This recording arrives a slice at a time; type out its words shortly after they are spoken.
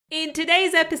In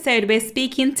today's episode, we're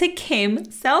speaking to Kim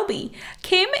Selby.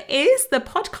 Kim is the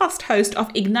podcast host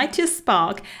of Ignite Your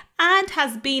Spark and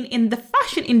has been in the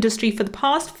fashion industry for the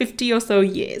past 50 or so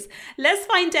years. Let's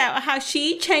find out how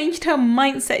she changed her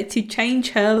mindset to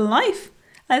change her life.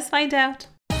 Let's find out.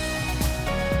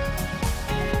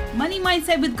 Money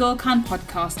Mindset with Gul Khan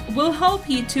podcast will help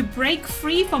you to break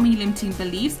free from your limiting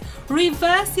beliefs,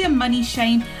 reverse your money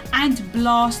shame, and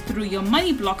blast through your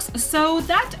money blocks so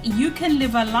that you can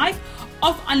live a life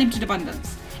of unlimited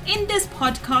abundance. In this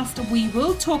podcast, we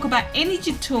will talk about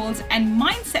energy tools and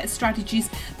mindset strategies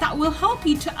that will help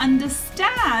you to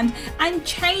understand and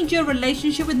change your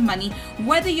relationship with money,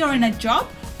 whether you're in a job,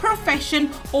 profession,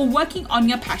 or working on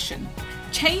your passion.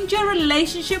 Change your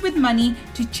relationship with money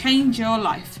to change your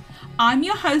life. I'm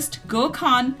your host, Gul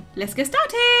Khan. Let's get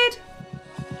started.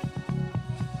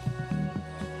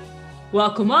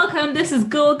 Welcome. This is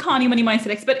Gul Khan, your money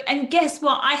mindset expert. And guess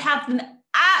what? I have an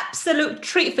absolute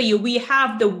treat for you. We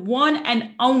have the one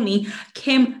and only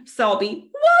Kim Selby.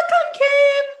 Welcome,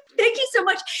 Kim. Thank you so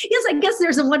much. Yes, I guess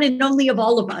there's a one and only of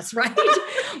all of us, right?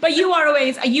 But you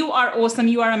are awesome.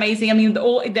 You are amazing. I mean,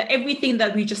 everything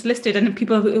that we just listed, and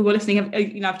people who were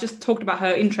listening, I've just talked about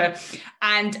her intro,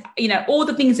 and all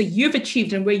the things that you've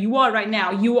achieved and where you are right now.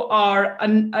 You are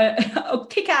a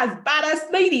kick-ass,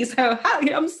 badass lady. So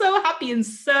I'm so happy and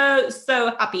so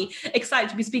happy,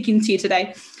 excited to be speaking to you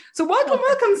today. So welcome,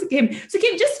 Kim. So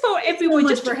Kim, just for everyone,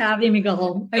 just for having me go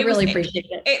home, I really appreciate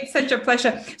it. It's such a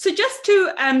pleasure. So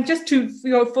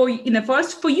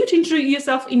for you to introduce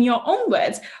yourself in your own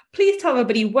words, please tell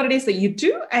everybody what it is that you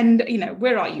do and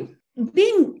where are you?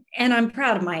 And I'm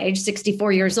proud of my age,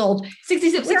 64 years old.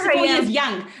 64 years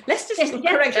young. Let's just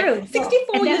correct that.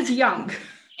 64 years young.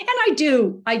 And I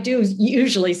do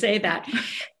usually say that.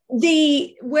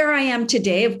 Where I am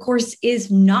today, of course,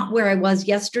 is not where I was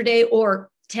yesterday or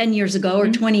 10 years ago or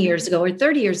 20 years ago or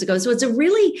 30 years ago. So it's a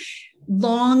really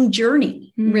long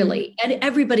journey, really. And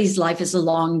everybody's life is a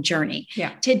long journey.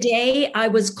 Yeah. Today I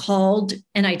was called,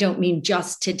 and I don't mean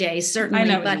just today, certainly,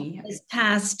 but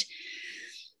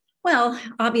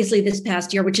obviously this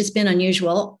past year, which has been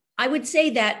unusual, I would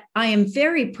say that I am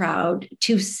very proud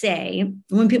to say,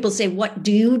 when people say, what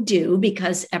do you do?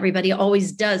 Because everybody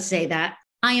always does say that,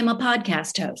 I am a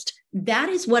podcast host. That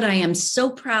is what I am so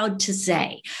proud to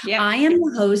say. Yeah. I am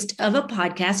the host of a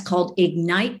podcast called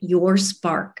Ignite Your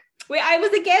Spark. Wait, I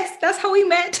was a guest. That's how we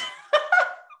met.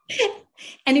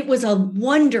 And it was a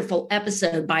wonderful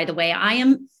episode, by the way. I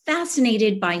am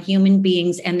fascinated by human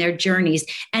beings and their journeys,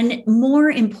 and more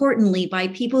importantly, by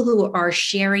people who are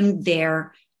sharing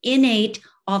their innate,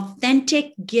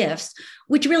 authentic gifts,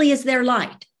 which really is their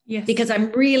light. Yes. Because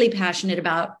I'm really passionate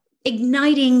about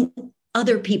igniting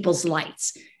other people's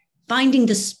lights, finding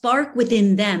the spark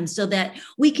within them so that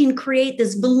we can create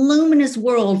this voluminous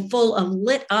world full of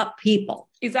lit up people.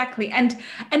 Exactly. And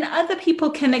other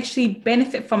people can actually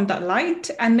benefit from that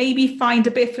light and maybe find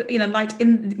a bit of, light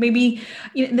in maybe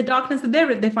in the darkness that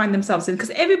they find themselves in. Because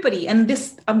everybody, and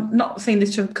this, I'm not saying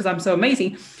this just because I'm so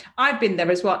amazing, I've been there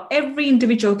as well. Every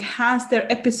individual has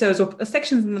their episodes or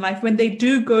sections in their life when they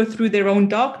do go through their own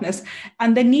darkness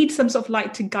and they need some sort of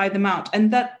light to guide them out. And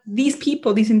that these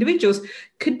people, these individuals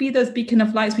could be those beacon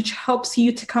of lights, which helps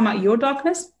you to come out your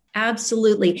darkness.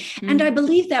 Absolutely. And I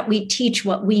believe that we teach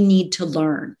what we need to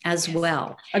learn as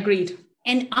well. Agreed.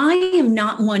 And I am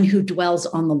not one who dwells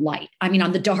on the light. I mean,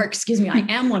 on the dark, I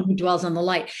am one who dwells on the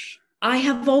light. I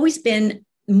have always been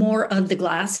more of the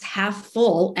glass half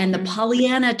full and the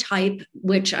Pollyanna type,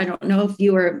 which I don't know if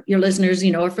your listeners,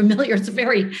 are familiar. It's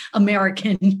very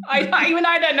American. I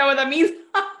don't know what that means.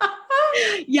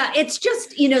 Yeah, it's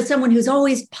just, someone who's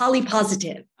always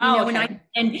polypositive,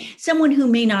 and someone who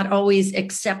may not always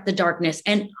accept the darkness.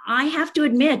 And I have to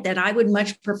admit that I would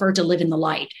much prefer to live in the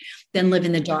light than live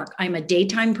in the dark. I'm a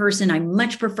daytime person. I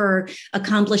much prefer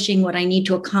accomplishing what I need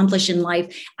to accomplish in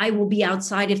life. I will be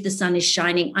outside if the sun is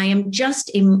shining.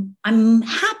 I'm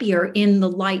happier in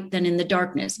the light than in the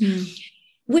darkness.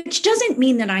 Which doesn't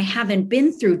mean that I haven't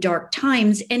been through dark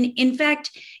times. And in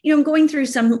fact, I'm going through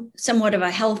somewhat of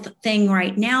a health thing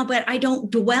right now, but I don't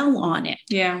dwell on it.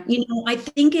 Yeah. I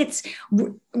think it's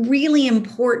really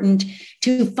important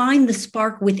to find the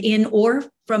spark within or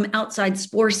from outside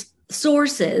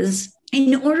sources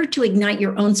in order to ignite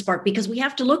your own spark, because we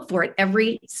have to look for it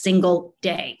every single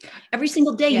day. Every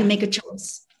single day you make a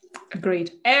choice.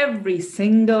 Agreed. Every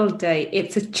single day,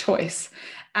 it's a choice.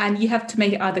 And you have to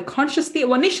make it either consciously,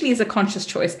 or initially is a conscious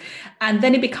choice, and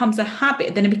then it becomes a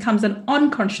habit, then it becomes an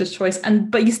unconscious choice.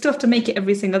 But you still have to make it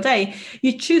every single day.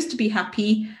 You choose to be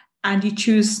happy and you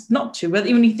choose not to. But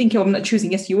even when you think, oh, I'm not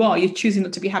choosing, yes, you are. You're choosing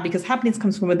not to be happy because happiness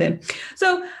comes from within.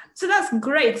 So So that's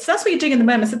great. So that's what you're doing at the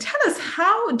moment. So tell us,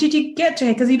 how did you get to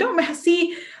it? Because you don't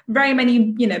see very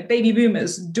many, baby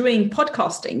boomers doing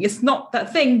podcasting. It's not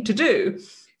that thing to do.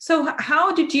 So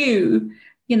how did you,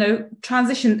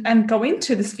 transition and go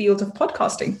into this field of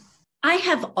podcasting? I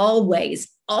have always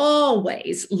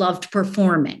loved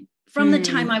performing. From the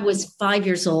time I was 5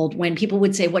 years old, when people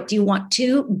would say, what do you want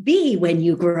to be when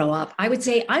you grow up? I would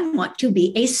say, I want to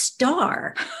be a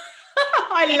star.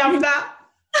 I love that.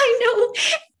 I know.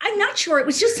 I'm not sure. It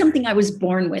was just something I was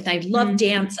born with. I loved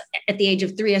dance. At the age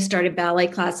of 3, I started ballet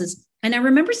classes. And I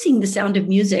remember seeing The Sound of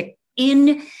Music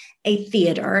in a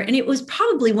theater. And it was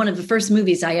probably one of the first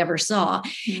movies I ever saw.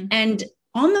 And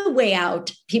on the way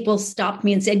out, people stopped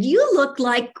me and said, you look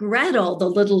like Gretel, the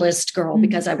littlest girl,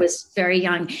 because I was very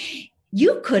young.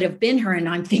 You could have been her. And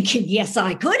I'm thinking, yes,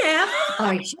 I could have.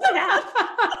 I should have.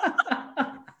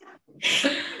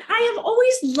 I have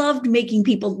always loved making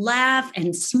people laugh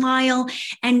and smile,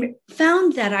 and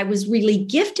found that I was really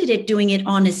gifted at doing it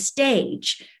on a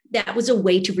stage. That was a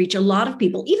way to reach a lot of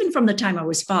people, even from the time I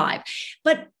was 5.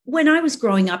 But when I was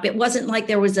growing up, it wasn't like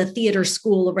there was a theater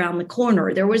school around the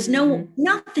corner. There was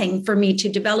nothing for me to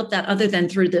develop that other than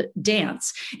through the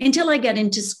dance, until I got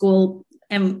into school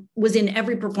and was in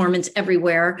every performance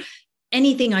everywhere,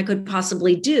 anything I could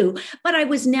possibly do. But I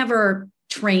was never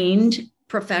trained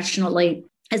professionally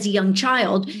as a young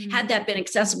child. Had that been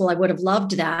accessible, I would have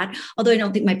loved that. Although I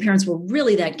don't think my parents were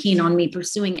really that keen on me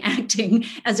pursuing acting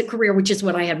as a career, which is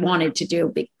what I had wanted to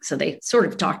do. So they sort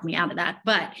of talked me out of that.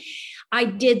 But I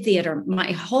did theater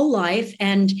my whole life.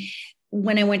 And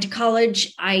when I went to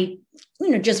college, I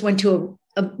just went to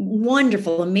a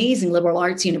wonderful, amazing liberal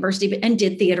arts university and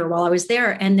did theater while I was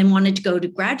there, and then wanted to go to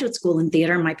graduate school in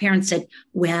theater. And my parents said,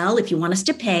 well, if you want us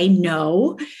to pay,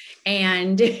 no.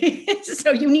 And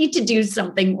so you need to do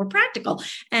something more practical.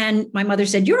 And my mother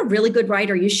said, you're a really good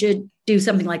writer. You should do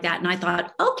something like that. And I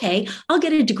thought, okay, I'll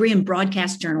get a degree in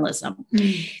broadcast journalism.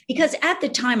 Because at the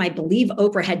time, I believe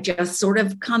Oprah had just sort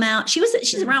of come out.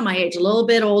 She's around my age, a little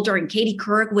bit older. And Katie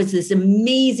Couric was this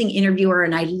amazing interviewer.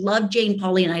 And I loved Jane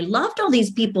Pauley. And I loved all these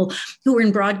people who were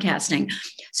in broadcasting.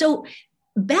 So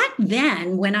back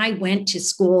then, when I went to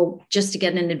school just to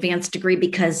get an advanced degree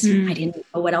because I didn't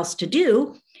know what else to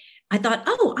do, I thought,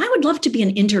 I would love to be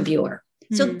an interviewer.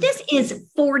 So this is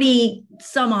 40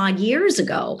 some odd years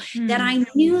ago that I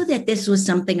knew that this was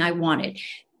something I wanted.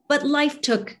 But life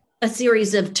took a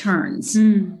series of turns.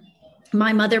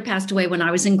 My mother passed away when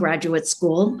I was in graduate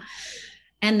school.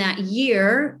 And that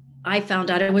year, I found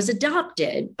out I was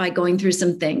adopted by going through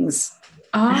some things.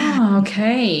 Oh,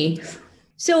 okay.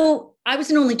 So I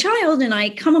was an only child, and I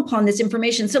come upon this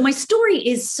information. So my story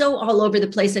is so all over the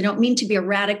place. I don't mean to be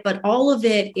erratic, but all of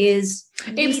it is...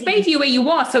 It's made you where you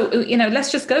are. So,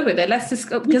 let's just go with it. Let's just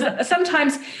go, because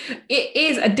sometimes it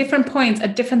is at different points,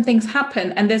 different things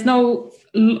happen, and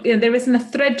there isn't a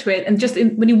thread to it. And just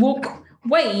when you walk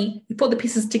away, you put the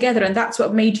pieces together, and that's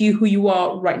what made you who you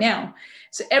are right now.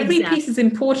 So every piece is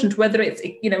important, whether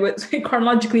it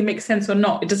chronologically makes sense or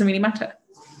not. It doesn't really matter.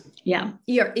 Yeah,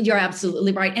 you're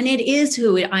absolutely right. And it is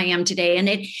who I am today.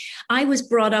 And I was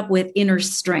brought up with inner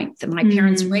strength. And my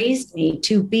parents raised me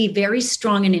to be very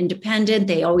strong and independent.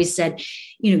 They always said,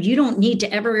 you don't need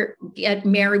to ever get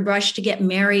married, rush to get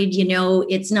married.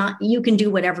 It's not, you can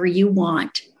do whatever you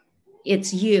want.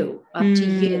 It's you, up to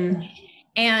you.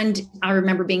 And I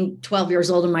remember being 12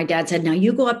 years old and my dad said, now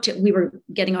you go up to, we were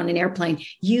getting on an airplane,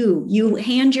 you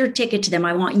hand your ticket to them.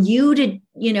 I want you to,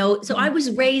 so I was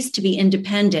raised to be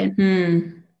independent,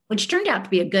 which turned out to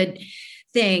be a good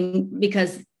thing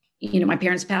because, my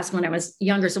parents passed when I was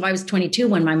younger. So I was 22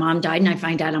 when my mom died and I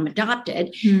find out I'm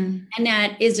adopted. And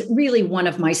that is really one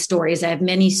of my stories. I have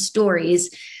many stories,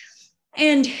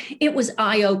 and it was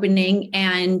eye-opening,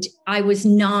 and I was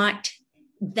not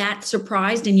that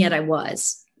surprised, and yet I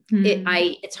was.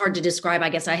 It's hard to describe. I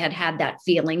guess I had that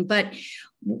feeling, but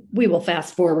we will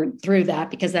fast forward through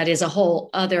that because that is a whole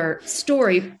other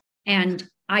story. And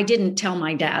I didn't tell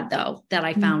my dad, though, that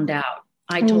I found out.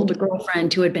 I told a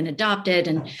girlfriend who had been adopted,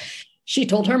 and she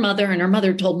told her mother, and her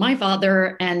mother told my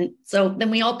father. And so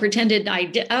then we all pretended I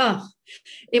did.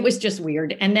 It was just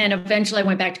weird. And then eventually I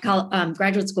went back to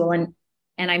graduate school, and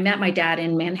I met my dad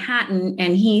in Manhattan,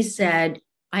 and he said,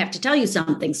 I have to tell you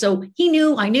something. So he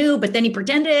knew, I knew, but then he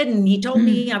pretended, and he told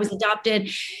me I was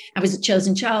adopted. I was a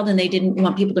chosen child, and they didn't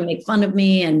want people to make fun of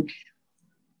me. And,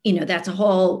 that's a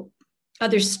whole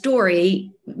other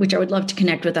story, which I would love to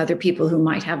connect with other people who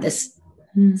might have this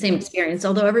same experience.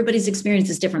 Although everybody's experience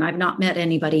is different. I've not met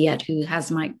anybody yet who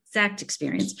has my exact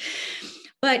experience.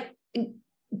 But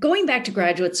going back to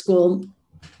graduate school,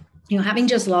 having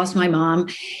just lost my mom,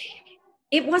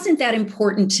 it wasn't that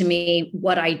important to me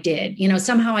what I did.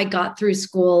 Somehow I got through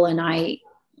school and I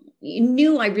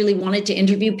knew I really wanted to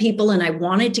interview people and I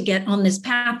wanted to get on this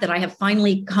path that I have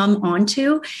finally come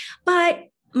onto. But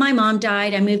my mom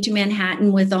died. I moved to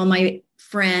Manhattan with all my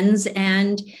friends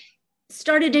and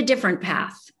started a different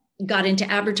path, got into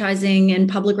advertising and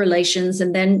public relations,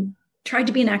 and then tried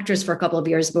to be an actress for a couple of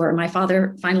years where my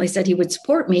father finally said he would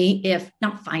support me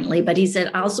not finally, but he said,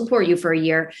 I'll support you for a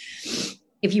year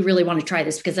if you really want to try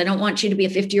this, because I don't want you to be a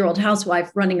 50-year-old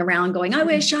housewife running around going, I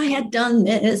wish I had done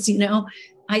this.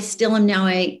 I still am now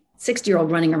a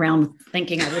 60-year-old running around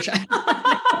thinking I wish I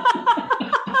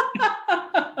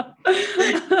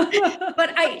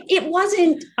but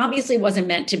it obviously wasn't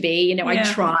meant to be. I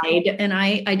tried and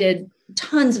I did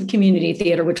tons of community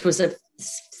theater, which was a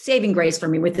saving grace for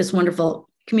me with this wonderful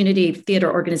community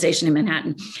theater organization in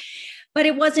Manhattan. But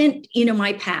it wasn't,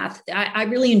 my path. I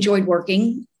really enjoyed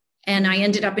working and I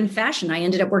ended up in fashion. I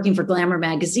ended up working for Glamour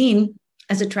magazine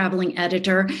as a traveling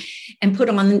editor and put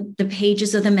on the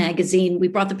pages of the magazine. We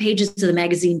brought the pages of the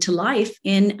magazine to life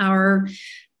in our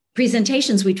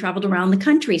presentations. We traveled around the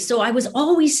country. So I was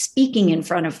always speaking in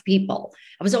front of people.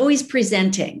 I was always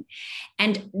presenting.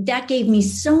 And that gave me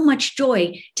so much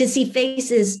joy to see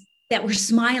faces that were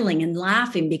smiling and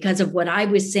laughing because of what I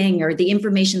was saying or the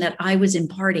information that I was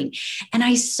imparting. And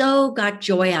I so got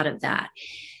joy out of that.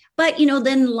 But,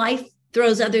 then life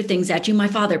throws other things at you. My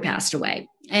father passed away.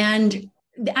 And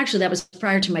actually, that was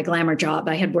prior to my Glamour job.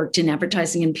 I had worked in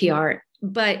advertising and PR.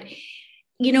 But,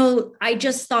 I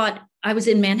just thought I was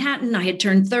in Manhattan. I had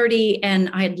turned 30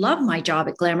 and I had loved my job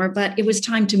at Glamour, but it was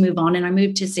time to move on. And I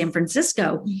moved to San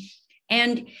Francisco.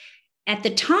 And at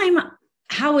the time,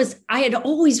 I had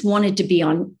always wanted to be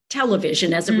on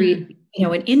television as an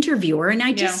interviewer. And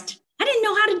I didn't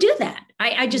know how to do that.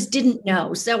 I just didn't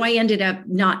know. So I ended up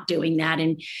not doing that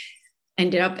and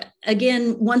ended up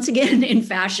once again in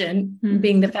fashion,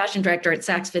 being the fashion director at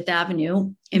Saks Fifth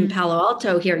Avenue in Palo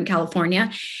Alto here in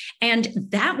California. And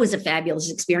that was a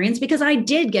fabulous experience because I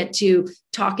did get to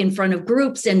talk in front of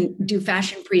groups and do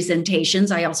fashion presentations.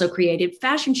 I also created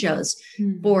fashion shows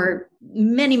for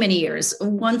many, many years.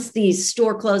 Once the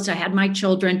store closed, I had my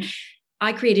children.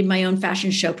 I created my own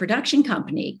fashion show production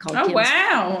company called Kim's.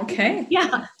 Wow. Okay.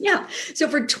 Yeah. So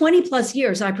for 20 plus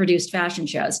years, I produced fashion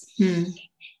shows.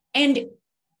 And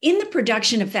in the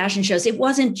production of fashion shows, it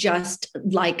wasn't just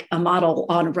like a model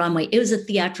on a runway. It was a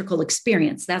theatrical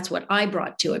experience. That's what I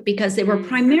brought to it because they were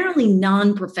primarily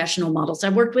non-professional models. I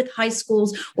worked with high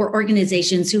schools or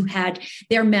organizations who had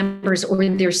their members or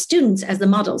their students as the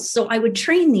models. So I would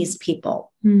train these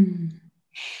people.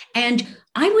 And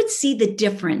I would see the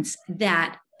difference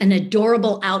that an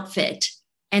adorable outfit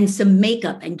and some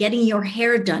makeup and getting your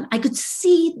hair done, I could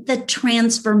see the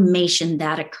transformation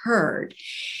that occurred.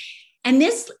 And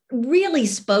this really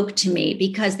spoke to me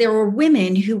because there were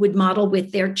women who would model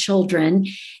with their children.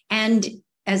 And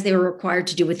as they were required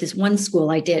to do with this one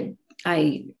school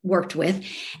I worked with,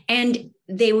 and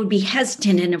they would be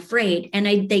hesitant and afraid. And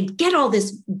they'd get all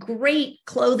this great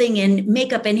clothing and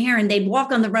makeup and hair, and they'd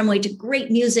walk on the runway to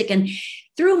great music. And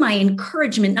through my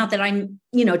encouragement, not that I'm,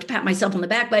 to pat myself on the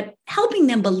back, but helping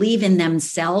them believe in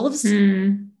themselves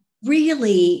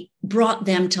really brought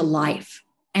them to life.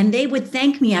 And they would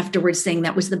thank me afterwards saying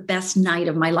that was the best night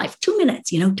of my life. 2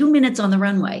 minutes, 2 minutes on the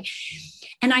runway.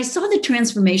 And I saw the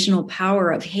transformational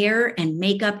power of hair and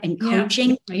makeup and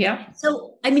coaching. Yeah.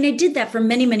 So, I did that for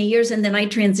many, many years. And then I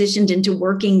transitioned into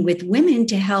working with women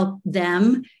to help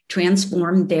them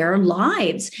transform their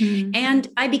lives. And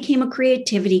I became a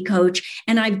creativity coach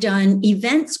and I've done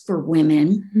events for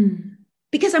women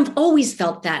because I've always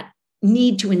felt that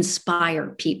need to inspire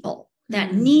people,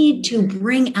 that need to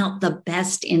bring out the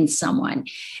best in someone.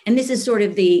 And this is sort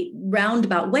of the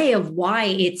roundabout way of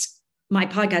why my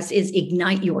podcast is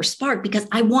Ignite Your Spark, because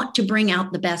I want to bring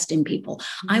out the best in people.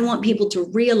 I want people to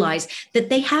realize that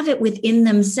they have it within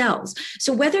themselves.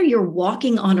 So whether you're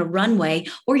walking on a runway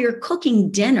or you're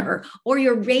cooking dinner or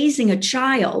you're raising a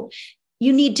child,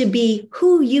 you need to be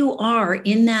who you are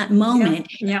in that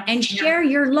moment and share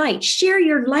your light. Share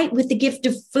your light with the gift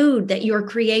of food that you're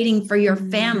creating for your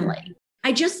family.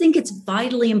 I just think it's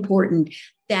vitally important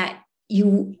that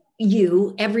you,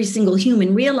 every single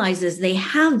human, realizes they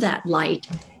have that light,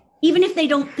 even if they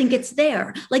don't think it's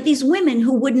there. Like these women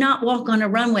who would not walk on a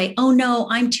runway. Oh no,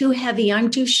 I'm too heavy.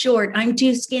 I'm too short. I'm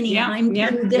too skinny. I'm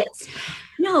too this.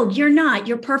 No, you're not.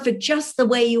 You're perfect just the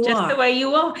way you are. Just the way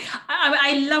you are.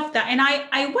 I love that. And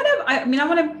I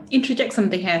want to interject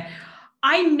something here.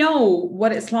 I know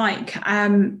what it's like.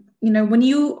 When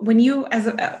you as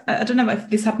I don't know if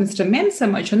this happens to men so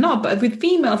much or not, but with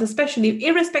females, especially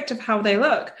irrespective of how they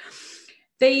look,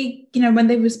 they, when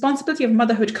the responsibility of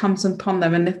motherhood comes upon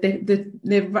them, and if they're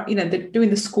doing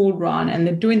the school run and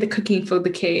they're doing the cooking for the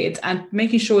kids and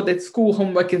making sure that school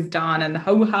homework is done and the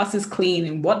whole house is clean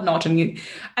and whatnot, and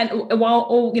while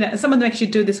all, some of them actually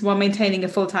do this while maintaining a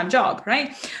full-time job,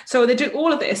 right? So they do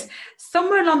all of this.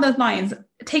 Somewhere along those lines,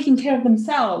 taking care of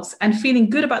themselves and feeling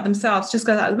good about themselves just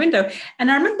goes out the window.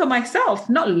 And I remember myself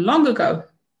not long ago,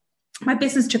 my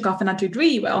business took off and I did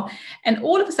really well. And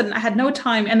all of a sudden I had no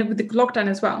time, and with the lockdown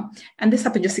as well. And this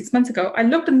happened just 6 months ago. I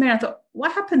looked in the mirror and I thought,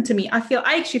 what happened to me? I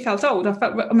actually felt old.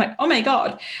 I'm like, oh my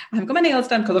God, I haven't got my nails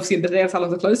done because obviously the nail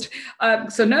salons are closed.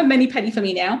 So no mani-pedi for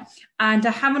me now. And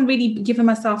I haven't really given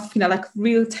myself, like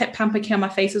real pamper care on my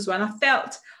face as well. And I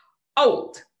felt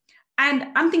old. And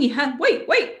I'm thinking, wait,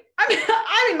 I'm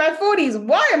in my 40s.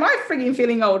 Why am I freaking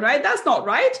feeling old, right? That's not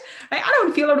right. I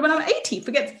don't feel old when I'm 80,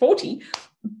 forget 40.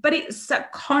 But it's a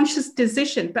conscious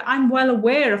decision. But I'm well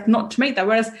aware of not to make that.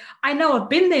 Whereas I know I've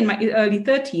been there in my early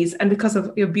 30s, and because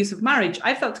of abusive marriage,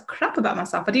 I felt crap about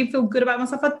myself. I didn't feel good about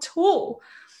myself at all.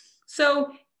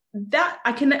 So that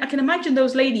I can imagine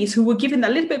those ladies who were given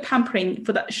that little bit of pampering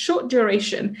for that short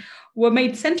duration were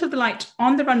made center of the light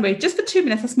on the runway just for 2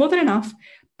 minutes. That's more than enough.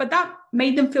 But that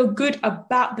made them feel good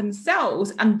about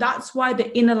themselves. And that's why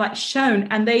the inner light shone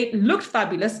and they looked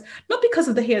fabulous, not because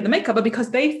of the hair, the makeup, but because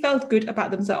they felt good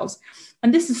about themselves.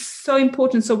 And this is so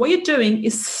important. So what you're doing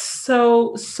is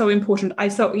so, so important.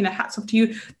 Hats off to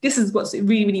you. This is what's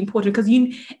really, really important, because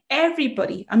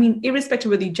everybody,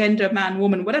 irrespective of whether you gender, man,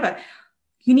 woman, whatever,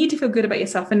 you need to feel good about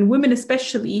yourself. And women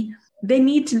especially, they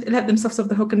need to let themselves off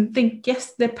the hook and think,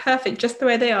 yes, they're perfect just the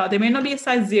way they are. They may not be a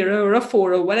size 0 or a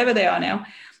 4 or whatever they are now.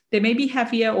 They may be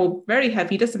heavier or very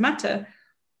heavy, doesn't matter.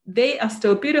 They are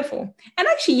still beautiful. And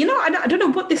actually, I don't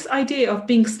know what this idea of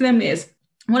being slim is.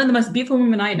 One of the most beautiful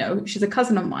women I know, she's a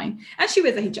cousin of mine, and she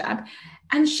wears a hijab.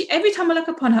 And every time I look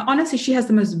upon her, honestly, she has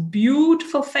the most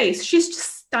beautiful face. She's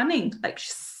just stunning,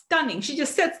 she's stunning. She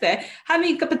just sits there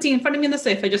having a cup of tea in front of me on the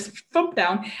sofa, just thump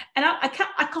down. And I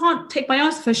can't take my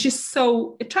eyes off her. She's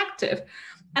so attractive.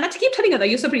 And I keep telling her that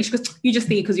you're so pretty. She goes, you just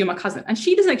think it because you're my cousin. And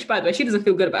she doesn't actually, by the way, she doesn't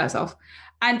feel good about herself.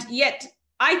 And yet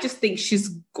I just think she's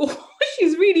gorgeous. She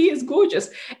really is gorgeous.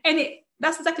 And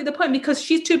that's exactly the point, because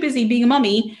she's too busy being a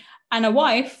mummy and a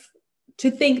wife to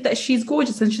think that she's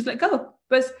gorgeous and she's let go.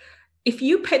 But if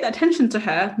you paid that attention to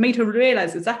her, made her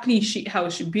realize exactly how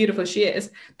beautiful she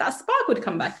is, that spark would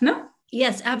come back, no?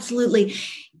 Yes, absolutely.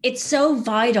 It's so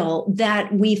vital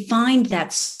that we find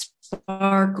that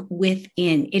spark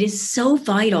within. It is so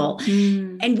vital.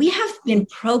 And we have been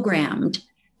programmed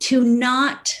to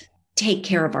not take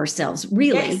care of ourselves,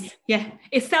 really. Yes. Yeah.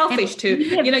 It's selfish too.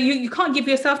 You can't give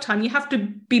yourself time. You have to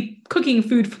be cooking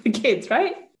food for the kids,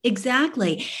 right?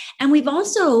 Exactly. And we've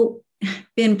also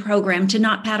been programmed to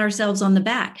not pat ourselves on the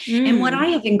back. And what I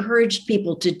have encouraged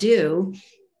people to do,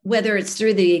 whether it's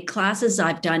through the classes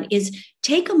I've done, is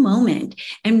take a moment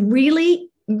and really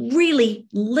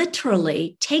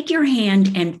literally take your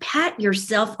hand and pat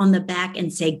yourself on the back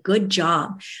and say, good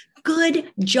job.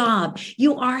 Good job.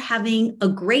 You are having a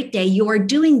great day. You are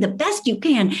doing the best you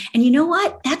can. And you know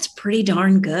what? That's pretty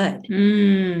darn good.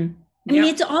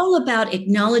 It's all about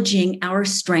acknowledging our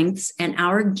strengths and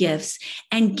our gifts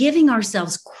and giving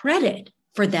ourselves credit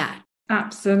for that.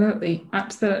 Absolutely.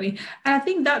 And I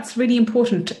think that's really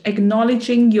important.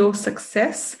 Acknowledging your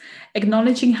success,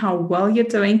 acknowledging how well you're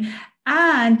doing,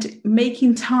 and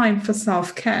making time for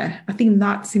self-care. I think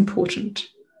that's important.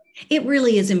 It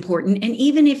really is important. And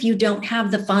even if you don't have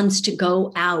the funds to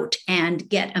go out and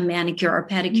get a manicure or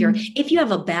pedicure, if you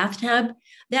have a bathtub,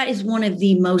 that is one of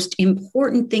the most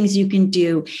important things you can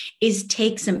do, is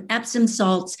take some Epsom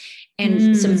salts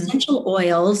and some essential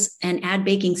oils and add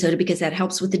baking soda, because that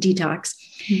helps with the detox.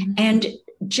 And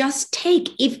just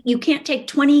if you can't take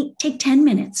 10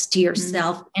 minutes to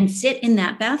yourself and sit in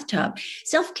that bathtub.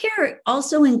 Self-care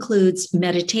also includes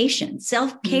meditation.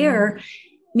 Self-care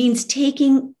means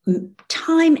taking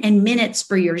time and minutes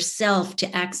for yourself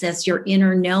to access your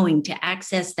inner knowing, to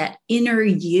access that inner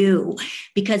you,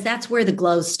 because that's where the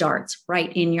glow starts,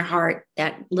 right in your heart.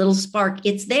 That little spark,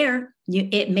 it's there.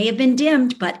 It may have been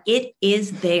dimmed, but it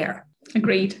is there.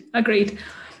 Agreed.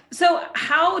 So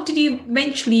how did you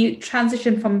eventually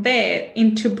transition from there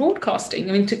into broadcasting?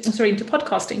 Into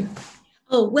podcasting?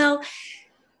 Oh, well,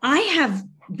 I have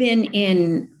been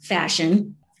in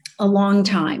fashion a long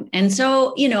time. And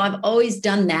so, I've always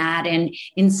done that and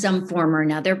in some form or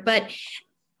another. But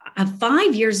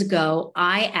 5 years ago,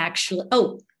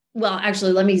 Well,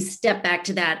 actually, let me step back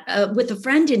to that. With a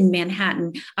friend in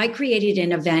Manhattan, I created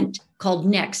an event called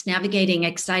Next, Navigating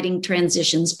Exciting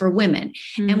Transitions for Women.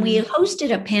 And we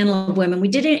hosted a panel of women. We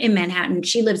did it in Manhattan.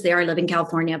 She lives there. I live in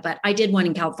California, but I did one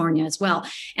in California as well.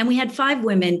 And we had 5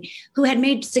 women who had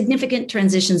made significant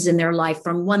transitions in their life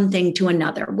from one thing to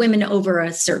another, women over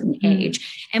a certain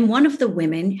age. And one of the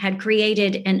women had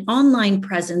created an online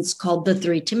presence called The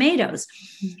Three Tomatoes.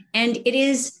 And it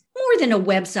is more than a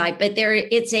website, but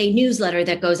it's a newsletter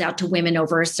that goes out to women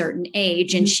over a certain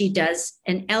age. And she does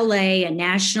an LA, a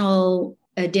national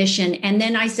edition. And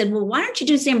then I said, well, why don't you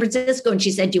do San Francisco? And she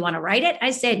said, do you want to write it?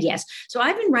 I said, yes. So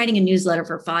I've been writing a newsletter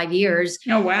for 5 years.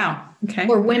 Oh, wow. Okay.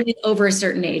 For women over a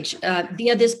certain age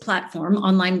via this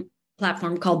online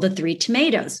platform called The Three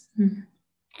Tomatoes.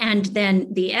 And then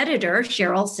the editor,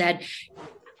 Cheryl, said,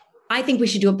 I think we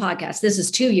should do a podcast. This is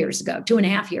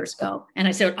 2.5 years ago. And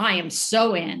I said, I am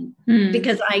so in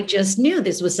because I just knew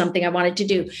this was something I wanted to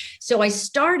do. So I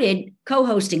started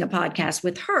co-hosting a podcast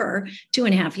with her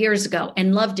 2.5 years ago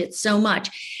and loved it so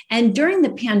much. And during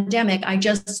the pandemic, I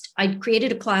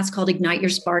created a class called Ignite Your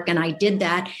Spark. And I did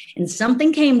that. And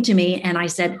something came to me and I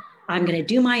said, I'm going to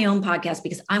do my own podcast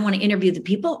because I want to interview the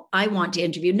people I want to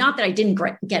interview. Not that I didn't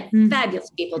get fabulous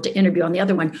people to interview on the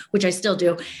other one, which I still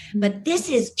do. But this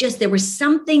is just, there was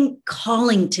something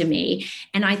calling to me.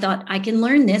 And I thought, I can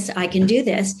learn this. I can do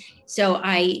this. So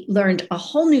I learned a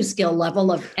whole new skill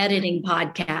level of editing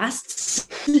podcasts.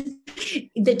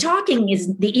 The talking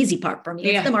is the easy part for me.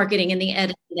 It's the marketing and the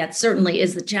editing. That certainly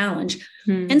is the challenge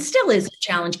and still is a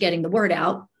challenge getting the word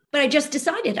out. But I just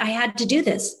decided I had to do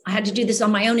this. I had to do this on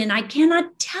my own. And I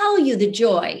cannot tell you the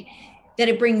joy that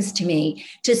it brings to me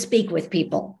to speak with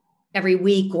people every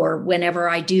week or whenever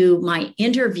I do my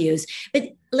interviews.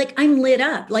 But like, I'm lit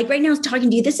up. Like right now, I was talking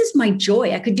to you. This is my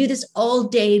joy. I could do this all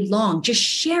day long, just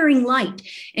sharing light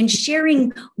and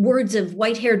sharing words of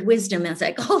white-haired wisdom, as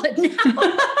I call it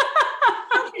now.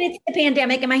 It's the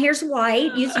pandemic and my hair's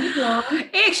white. Used to be long.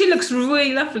 It actually looks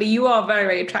really lovely. You are very,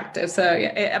 very attractive. So,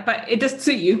 but it does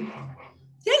suit you.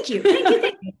 Thank you.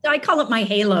 So I call it my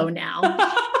halo now.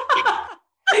 How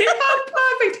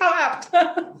perfect. How apt.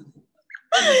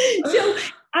 So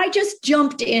I just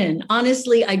jumped in.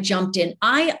 Honestly, I jumped in.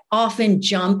 I often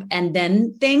jump and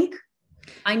then think.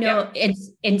 I know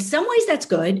in some ways that's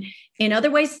good. In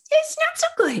other ways, it's not so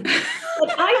good.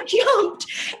 But I jumped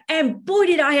and boy,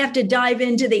 did I have to dive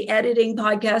into the editing,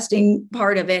 podcasting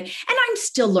part of it. And I'm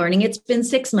still learning. It's been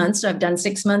 6 months. So I've done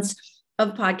 6 months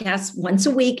of podcasts once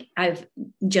a week. I've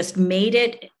just made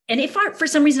it. And if for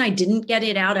some reason I didn't get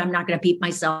it out, I'm not going to beat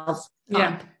myself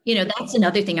up. You know, that's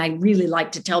another thing I really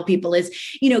like to tell people is,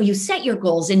 you set your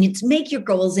goals and it's make your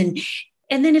goals. And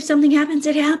then if something happens,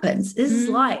 it happens. This is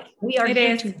life. We are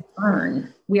here to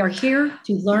learn. We are here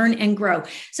to learn and grow.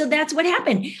 So that's what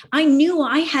happened. I knew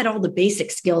I had all the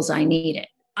basic skills I needed.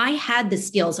 I had the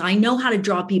skills. I know how to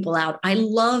draw people out. I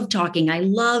love talking. I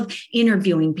love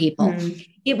interviewing people.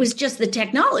 It was just the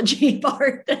technology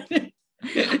part. And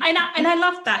I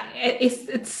love that.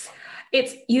 It's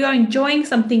you are enjoying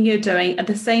something you're doing. At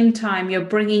the same time, you're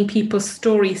bringing people's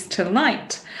stories to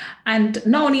light. And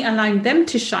not only allowing them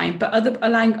to shine, but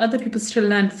allowing other people to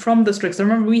learn from the stories. I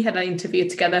remember we had an interview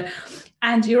together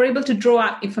and you're able to draw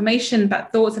out information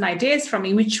about thoughts and ideas from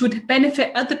me, which would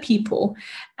benefit other people.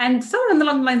 And somewhere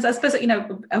along the lines, I suppose,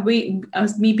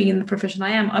 as me being in the profession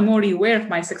I am, I'm already aware of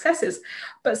my successes,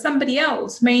 but somebody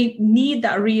else may need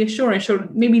that reassurance or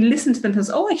maybe listen to them and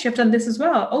say, oh, actually, I've done this as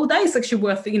well. Oh, that is actually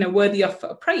worthy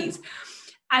of praise.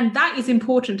 And that is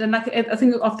important. And like, I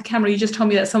think off the camera, you just told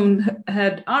me that someone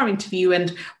heard our interview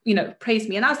and, praised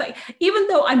me. And I was like, even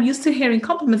though I'm used to hearing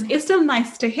compliments, it's still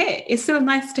nice to hear. It's still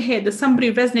nice to hear that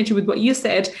somebody resonated with what you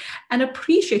said and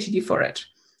appreciated you for it.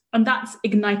 And that's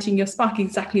igniting your spark,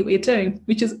 exactly what you're doing,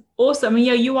 which is awesome. And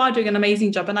you are doing an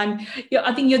amazing job. And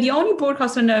I think you're the only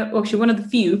broadcaster, actually one of the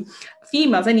few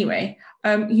females anyway,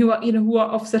 who are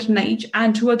of a certain age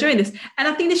and who are doing this. And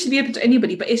I think this should be open to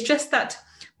anybody, but it's just that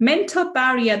mental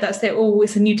barrier that say, oh,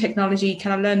 it's a new technology,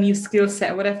 can I learn a new skill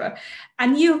set or whatever?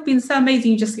 And you've been so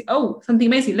amazing. You just say, oh, something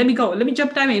amazing. Let me go. Let me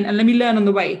jump down in and let me learn on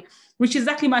the way, which is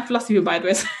exactly my philosophy, by the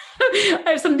way.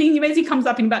 If something amazing comes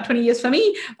up in about 20 years for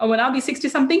me, or when I'll be 60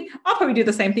 something, I'll probably do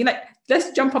the same thing. Like,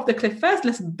 let's jump off the cliff first.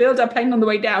 Let's build our plane on the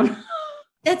way down.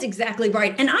 That's exactly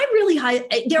right. And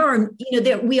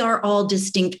we are all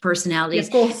distinct personalities.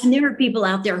 Of course. And there are people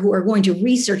out there who are going to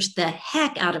research the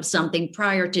heck out of something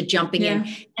prior to jumping in.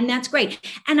 And that's great.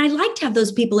 And I like to have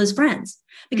those people as friends.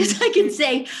 because I can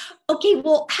say, okay,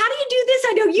 well, how do you do this?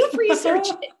 I know you've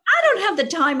researched it. I don't have the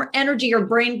time or energy or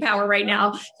brain power right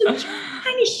now. So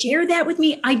kind of share that with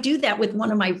me. I do that with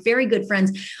one of my very good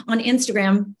friends on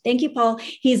Instagram. Thank you, Paul.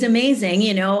 He's amazing.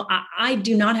 I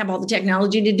do not have all the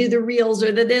technology to do the reels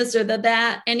or the this or the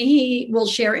that. And he will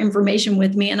share information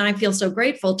with me. And I feel so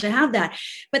grateful to have that.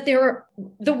 But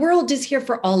the world is here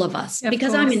for all of us,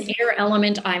 because I'm an air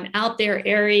element. I'm out there,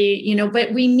 airy,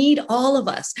 but we need all of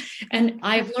us. And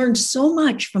I've learned so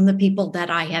much from the people that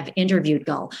I have interviewed,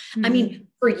 Gul. Mm-hmm. I mean,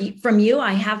 from you,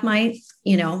 I have my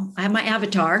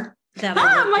avatar.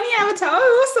 Money avatar.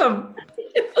 Oh, awesome.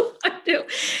 I do. And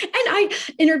I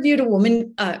interviewed a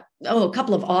woman, a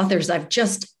couple of authors. I've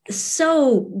just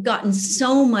gotten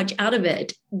so much out of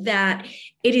it that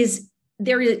it is,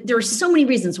 there are so many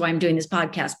reasons why I'm doing this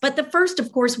podcast. But the first,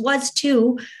 of course, was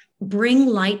to bring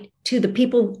light to the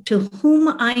people to whom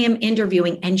I am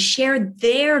interviewing and share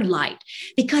their light,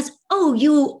 because,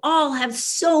 you all have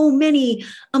so many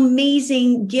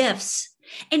amazing gifts.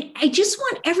 And I just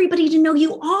want everybody to know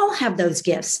you all have those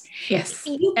gifts. Yes,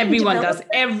 everyone does.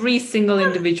 Every single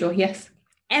individual. Yes.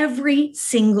 Every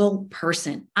single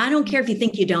person. I don't care if you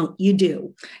think you don't, you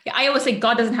do. Yeah, I always say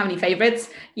God doesn't have any favorites.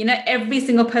 Every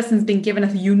single person's been given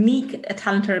a unique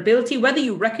talent or ability, whether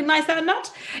you recognize that or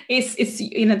not. It's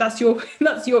that's your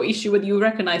issue, whether you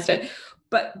recognize it.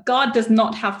 But God does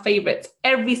not have favorites.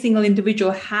 Every single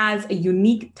individual has a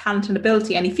unique talent and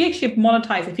ability. And if you actually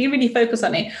monetize, if you really focus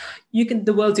on it,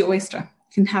 the world's your oyster.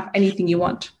 You can have anything you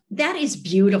want. That is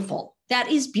beautiful.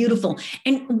 That is beautiful.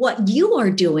 And what you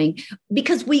are doing,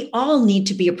 because we all need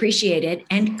to be appreciated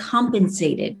and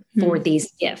compensated for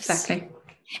these gifts. Exactly.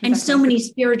 And so many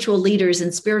spiritual leaders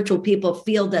and spiritual people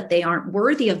feel that they aren't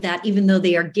worthy of that, even though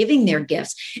they are giving their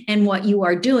gifts. And what you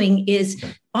are doing is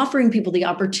offering people the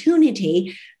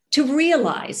opportunity to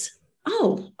realize,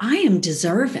 I am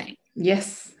deserving.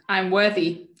 Yes, I'm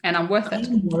worthy and I'm worth it.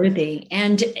 I'm worthy.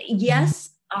 And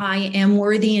yes, I am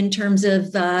worthy in terms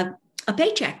of a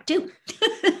paycheck too.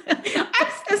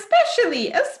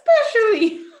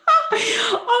 especially.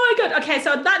 Oh my God. Okay.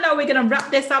 So on that note, we're going to wrap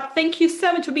this up. Thank you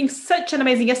so much for being such an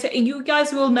amazing guest. And you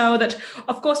guys will know that,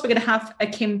 of course, we're going to have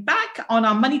Kim back on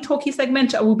our Money Talkie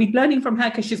segment. We'll be learning from her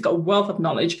because she's got a wealth of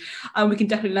knowledge and we can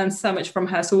definitely learn so much from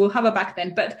her. So we'll have her back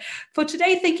then. But for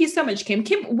today, thank you so much, Kim.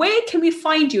 Kim, where can we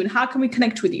find you and how can we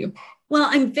connect with you? Well,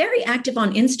 I'm very active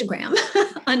on Instagram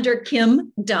under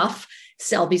Kim Duff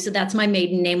Selby. So that's my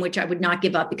maiden name, which I would not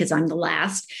give up because I'm the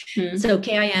last. So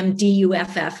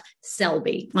KIMDUFF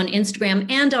Selby on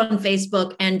Instagram and on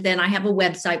Facebook. And then I have a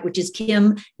website, which is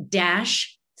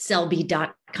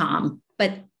kim-selby.com.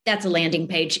 But that's a landing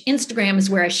page. Instagram is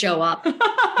where I show up and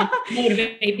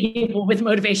motivate people with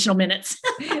motivational minutes.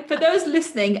 For those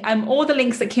listening, all the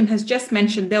links that Kim has just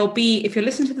mentioned, they'll be, if you're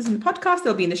listening to this in the podcast,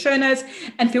 they'll be in the show notes.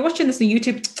 And if you're watching this on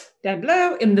YouTube, down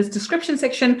below in this description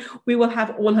section, we will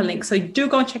have all her links. So do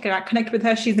go and check her out, connect with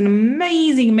her. She's an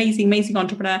amazing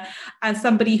entrepreneur and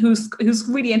somebody who's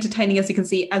really entertaining, as you can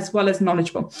see, as well as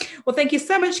knowledgeable. Well, thank you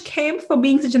so much, Kim, for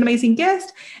being such an amazing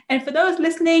guest. And for those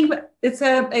listening,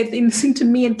 listening to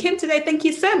me and Kim today, thank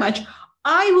you so much.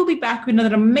 I will be back with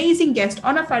another amazing guest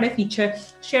on a Friday feature,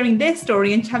 sharing their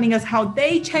story and telling us how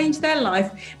they changed their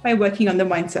life by working on the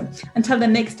mindset. Until the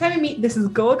next time we meet, this is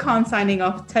Gul Khan signing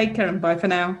off. Take care and bye for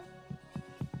now.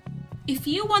 If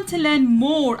you want to learn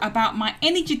more about my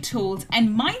energy tools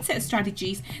and mindset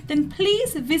strategies, then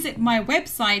please visit my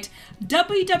website,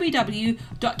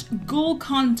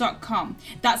 www.gulkhan.com.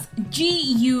 That's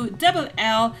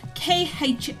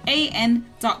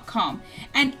GULLKHAN.com.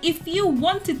 And if you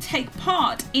want to take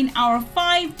part in our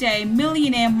 5-day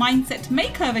Millionaire Mindset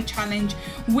Makeover Challenge,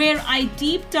 where I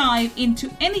deep dive into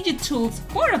energy tools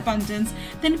for abundance,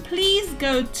 then please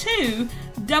go to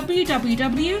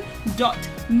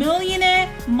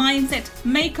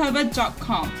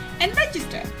www.millionairemindsetmakeover.com and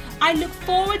register. I look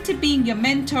forward to being your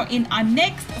mentor in our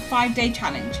next 5-day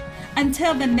challenge.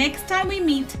 Until the next time we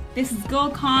meet, this is Gul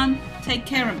Khan. Take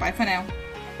care and bye for now.